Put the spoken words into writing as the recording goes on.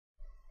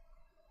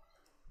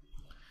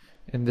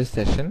In this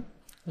session,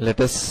 let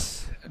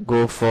us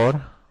go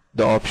for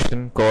the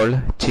option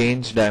called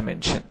change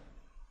dimension.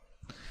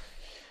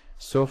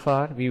 So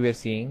far we were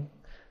seeing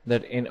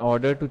that in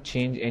order to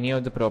change any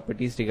of the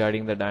properties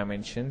regarding the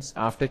dimensions,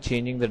 after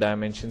changing the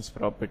dimensions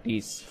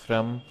properties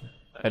from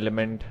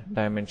element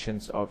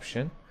dimensions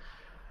option,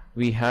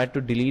 we had to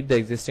delete the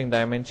existing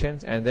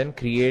dimensions and then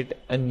create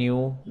a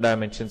new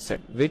dimension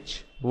set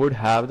which would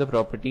have the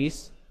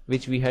properties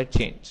which we had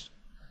changed.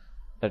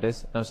 That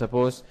is, now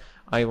suppose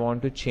I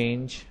want to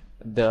change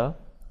the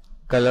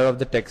color of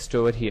the text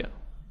over here.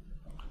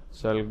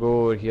 So I'll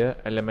go over here,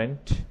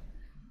 element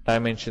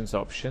dimensions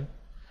option,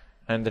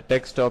 and the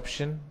text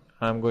option,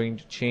 I'm going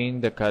to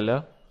change the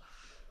color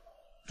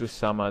to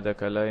some other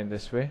color in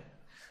this way,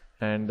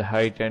 and the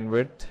height and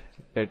width,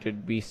 let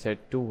it be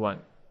set to 1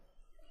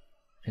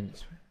 in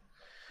this way.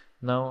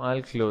 Now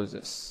I'll close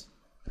this.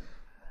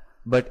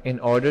 But in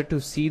order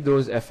to see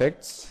those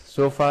effects,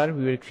 so far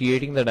we were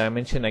creating the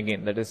dimension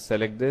again, that is,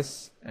 select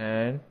this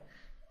and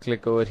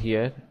click over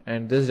here,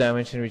 and this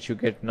dimension which you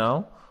get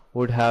now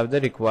would have the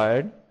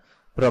required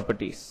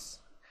properties.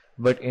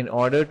 But in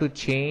order to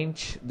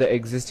change the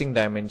existing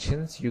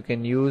dimensions, you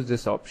can use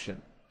this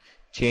option,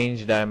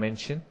 change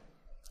dimension.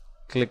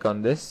 Click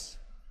on this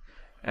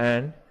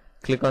and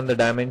click on the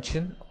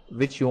dimension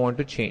which you want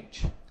to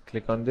change.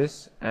 Click on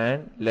this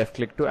and left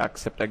click to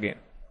accept again.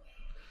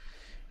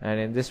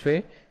 And in this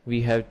way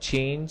we have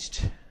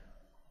changed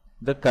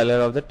the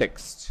color of the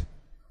text.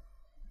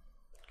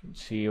 You can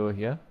see over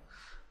here,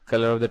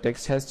 color of the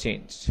text has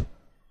changed.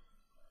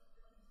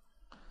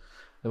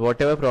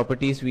 Whatever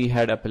properties we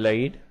had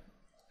applied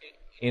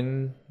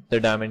in the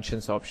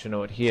dimensions option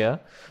over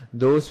here,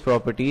 those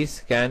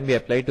properties can be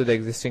applied to the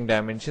existing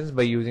dimensions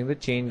by using the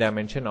change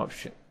dimension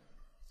option.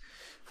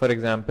 For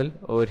example,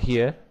 over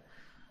here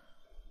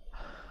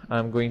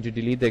I'm going to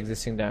delete the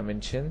existing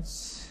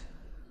dimensions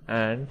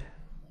and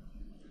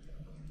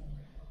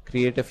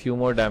create a few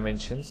more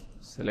dimensions.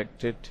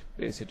 Select it,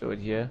 place it over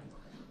here,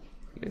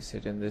 place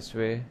it in this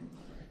way,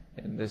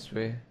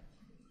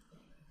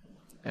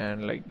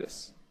 and like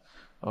this.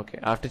 Okay,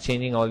 after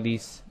changing all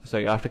these,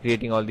 after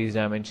creating all these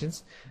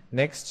dimensions,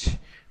 next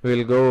we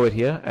will go over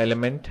here,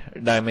 element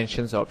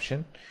dimensions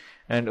option,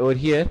 and over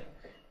here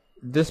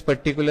this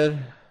particular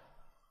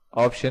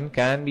option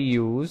can be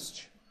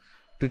used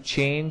to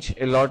change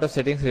a lot of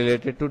settings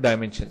related to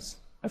dimensions.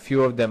 A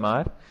few of them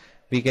are,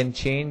 we can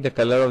change the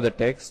color of the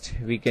text,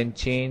 we can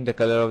change the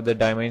color of the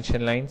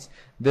dimension lines.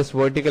 This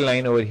vertical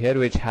line over here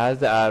which has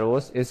the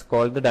arrows is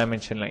called the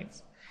dimension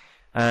lines,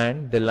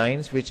 and the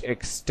lines which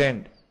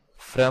extend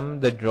from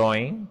the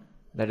drawing,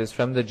 that is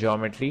from the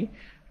geometry,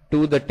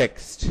 to the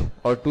text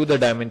or to the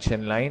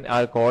dimension line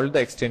are called the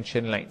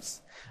extension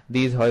lines.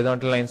 These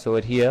horizontal lines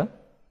over here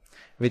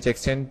which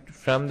extend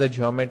from the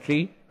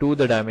geometry to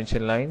the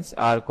dimension lines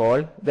are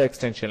called the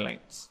extension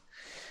lines,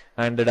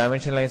 and the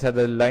dimension lines are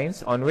the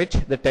lines on which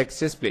the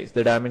text is placed,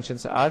 the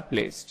dimensions are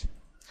placed.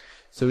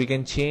 So we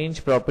can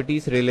change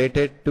properties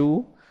related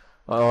to,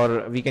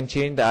 or we can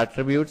change the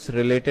attributes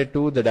related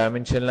to the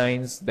dimension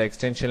lines, the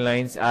extension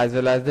lines, as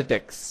well as the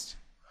text.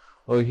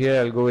 Over here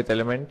I'll go with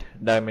element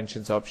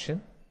dimensions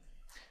option,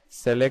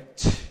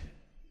 select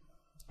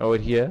over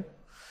here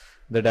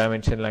the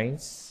dimension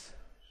lines,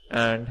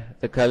 and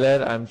the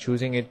color I'm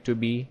choosing it to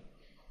be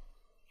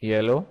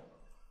yellow,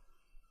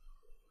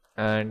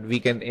 and we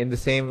can, in the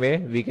same way,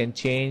 we can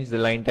change the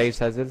line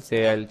types as well.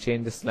 Say I'll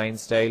change this line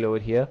style over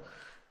here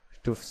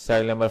to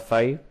style number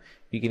 5.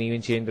 We can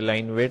even change the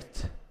line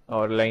width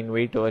or line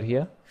weight over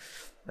here,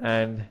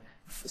 and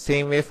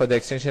same way for the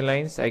extension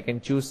lines I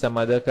can choose some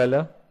other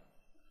color,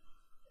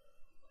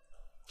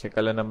 say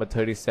color number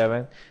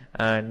 37,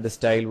 and the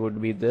style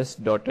would be this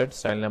dotted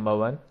style number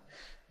 1.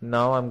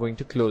 Now I'm going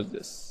to close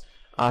this.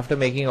 After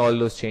making all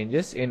those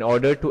changes, in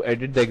order to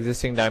edit the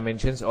existing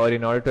dimensions or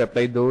in order to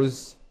apply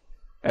those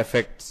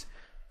effects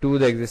to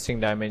the existing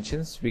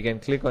dimensions, we can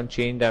click on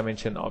change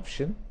dimension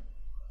option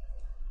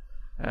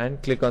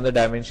and click on the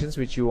dimensions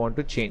which you want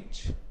to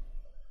change.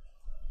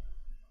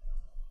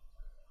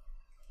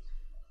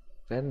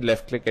 Then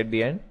left click at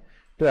the end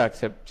to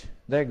accept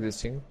the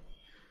existing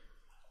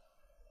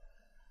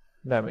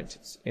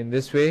dimensions. In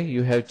this way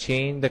you have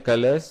changed the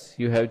colors,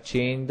 you have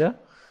changed the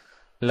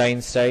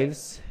line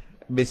styles,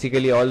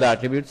 basically all the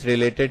attributes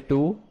related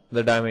to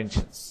the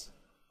dimensions.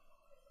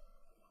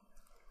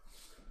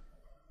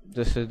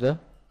 This is the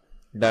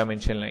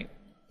dimension line.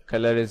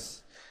 Color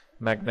is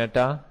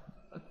magenta,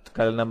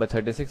 color number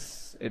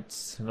 36.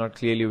 It's not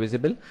clearly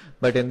visible,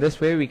 but in this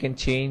way we can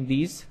change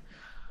these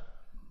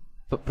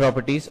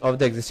properties of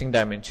the existing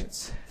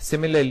dimensions.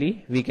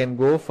 Similarly, we can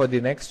go for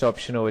the next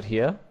option over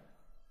here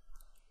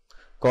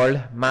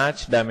called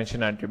match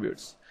dimension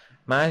attributes.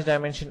 Match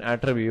dimension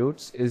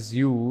attributes is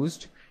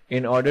used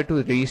in order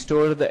to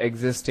restore the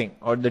existing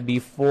or the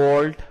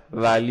default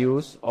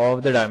values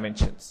of the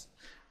dimensions.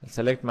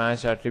 Select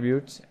match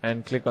attributes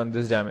and click on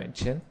this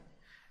dimension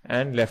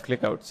and left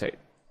click outside.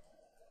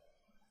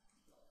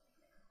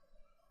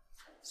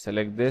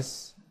 Select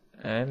this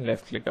and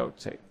left click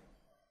outside.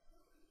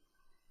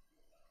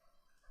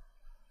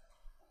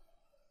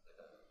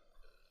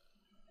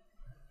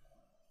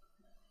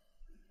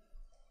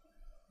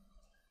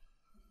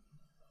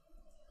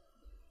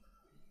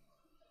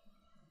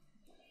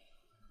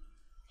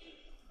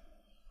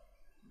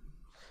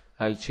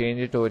 I'll change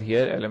it over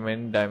here,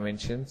 element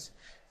dimensions.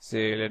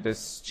 Say let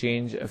us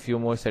change a few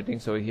more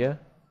settings over here,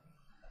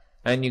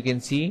 and you can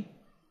see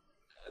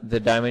the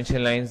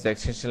dimension lines, the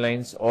extension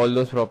lines, all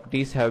those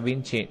properties have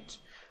been changed.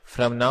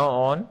 From now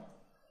on,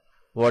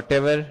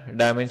 whatever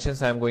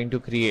dimensions I am going to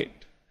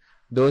create,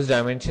 those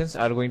dimensions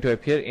are going to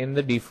appear in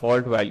the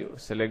default value.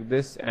 Select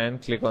this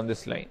and click on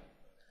this line.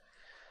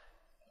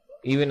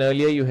 Even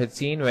earlier you had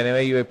seen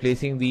whenever you were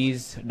placing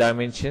these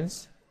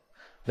dimensions,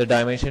 the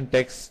dimension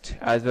text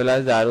as well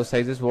as the arrow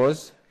sizes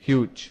was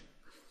huge.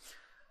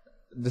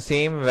 The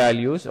same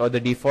values or the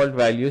default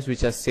values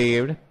which are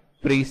saved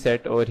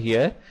preset over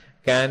here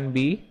can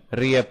be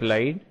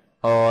reapplied,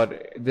 or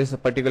this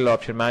particular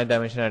option, manage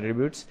dimension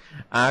attributes,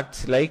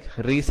 acts like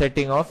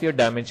resetting of your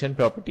dimension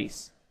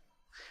properties.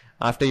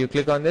 After you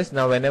click on this,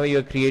 now whenever you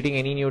are creating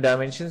any new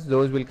dimensions,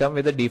 those will come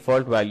with the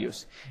default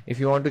values. If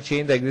you want to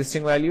change the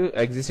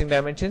existing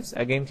dimensions,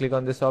 again click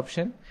on this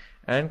option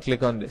and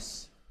click on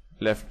this.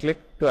 Left click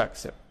to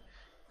accept.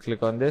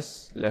 Click on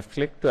this, left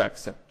click to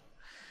accept.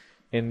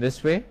 In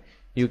this way,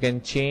 you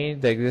can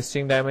change the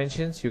existing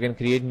dimensions, you can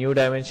create new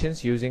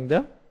dimensions using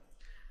the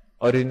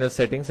original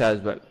settings as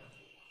well.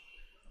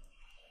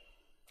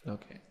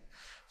 Okay.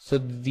 So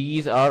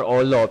these are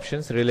all the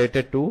options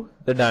related to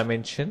the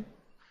dimension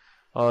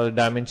or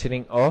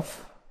dimensioning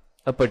of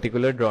a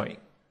particular drawing.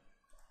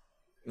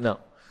 Now,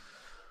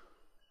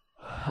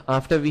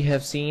 after we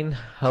have seen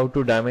how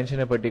to dimension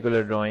a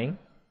particular drawing,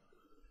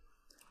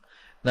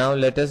 now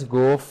let us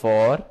go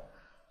for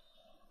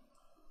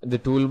the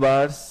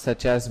toolbars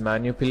such as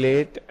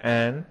manipulate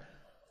and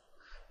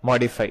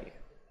modify.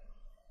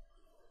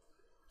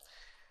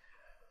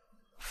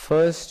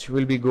 First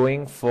we'll be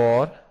going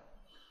for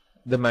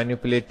the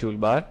manipulate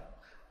toolbar.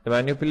 The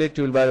manipulate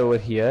toolbar over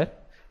here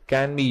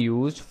can be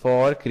used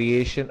for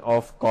creation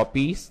of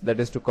copies, that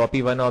is to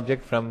copy one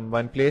object from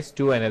one place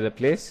to another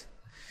place,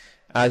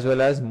 as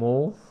well as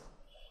move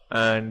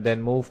and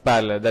then move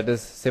parallel, that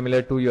is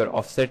similar to your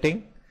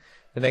offsetting.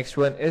 The next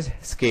one is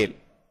scale.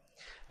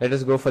 Let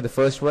us go for the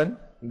first one,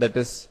 that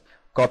is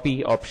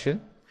copy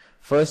option.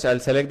 First I'll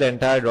select the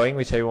entire drawing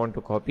which I want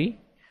to copy.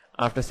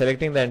 After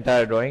selecting the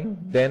entire drawing,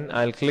 then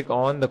I'll click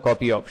on the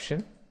copy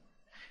option.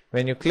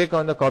 When you click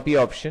on the copy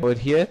option over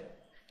here,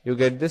 you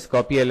get this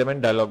copy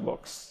element dialog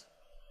box.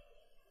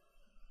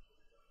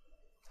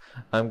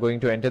 I'm going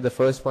to enter the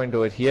first point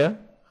over here,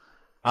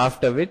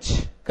 after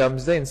which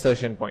comes the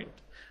insertion point.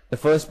 The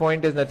first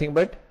point is nothing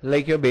but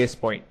like your base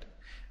point,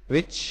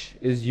 which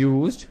is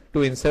used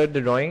to insert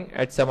the drawing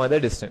at some other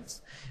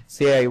distance.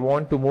 Say I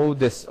want to move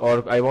this,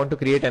 or I want to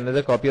create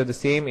another copy of the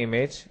same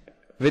image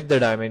with the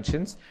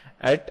dimensions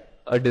at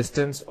a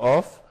distance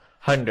of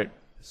 100.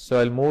 So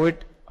I'll move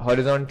it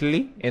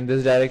horizontally in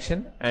this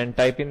direction and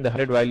type in the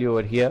 100 value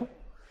over here,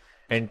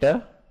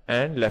 enter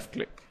and left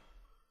click.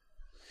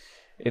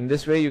 In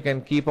this way you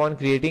can keep on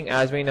creating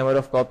as many number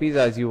of copies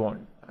as you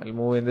want. I'll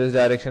move in this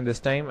direction this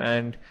time,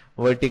 and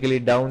vertically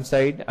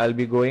downside I'll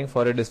be going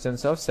for a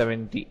distance of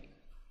 70.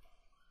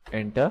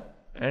 Enter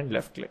and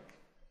left click.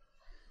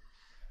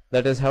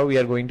 That is how we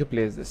are going to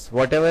place this.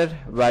 Whatever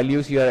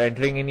values you are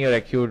entering in your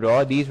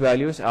AccuDraw, these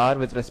values are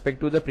with respect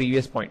to the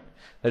previous point.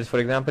 That is, for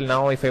example,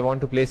 now if I want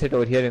to place it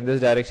over here in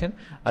this direction,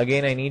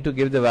 again I need to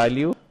give the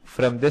value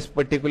from this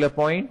particular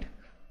point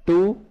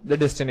to the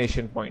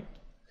destination point.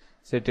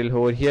 So till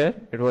over here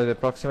it was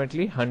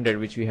approximately 100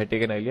 which we had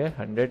taken earlier.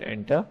 100,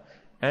 enter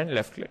and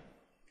left click.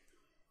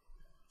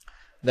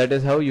 That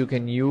is how you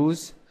can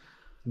use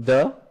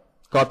the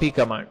copy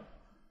command,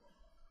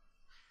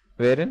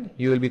 wherein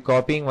you will be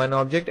copying one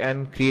object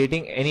and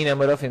creating any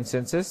number of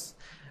instances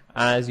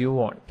as you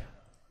want.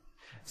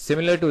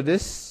 Similar to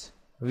this,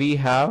 we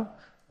have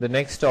the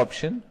next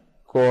option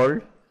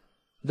called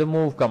the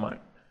move command.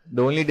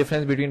 The only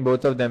difference between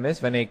both of them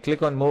is when I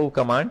click on move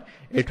command,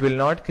 it will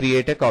not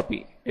create a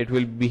copy. It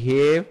will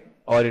behave,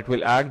 or it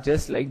will act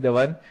just like the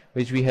one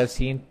which we have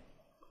seen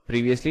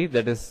previously,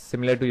 that is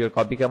similar to your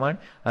copy command.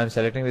 I am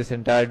selecting this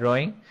entire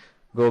drawing,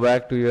 go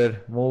back to your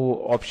move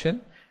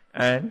option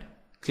and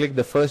click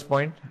the first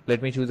point.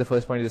 Let me choose the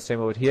first point this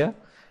time over here,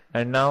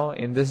 and now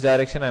in this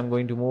direction I am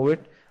going to move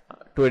it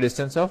to a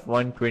distance of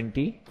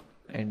 120,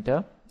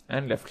 enter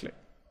and left click.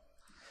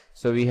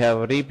 So we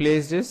have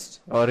replaced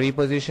this or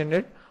repositioned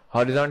it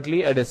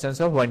horizontally a distance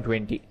of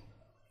 120.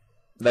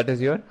 That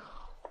is your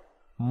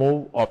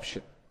move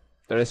option.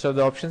 The rest of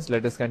the options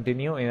let us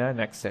continue in our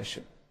next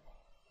session.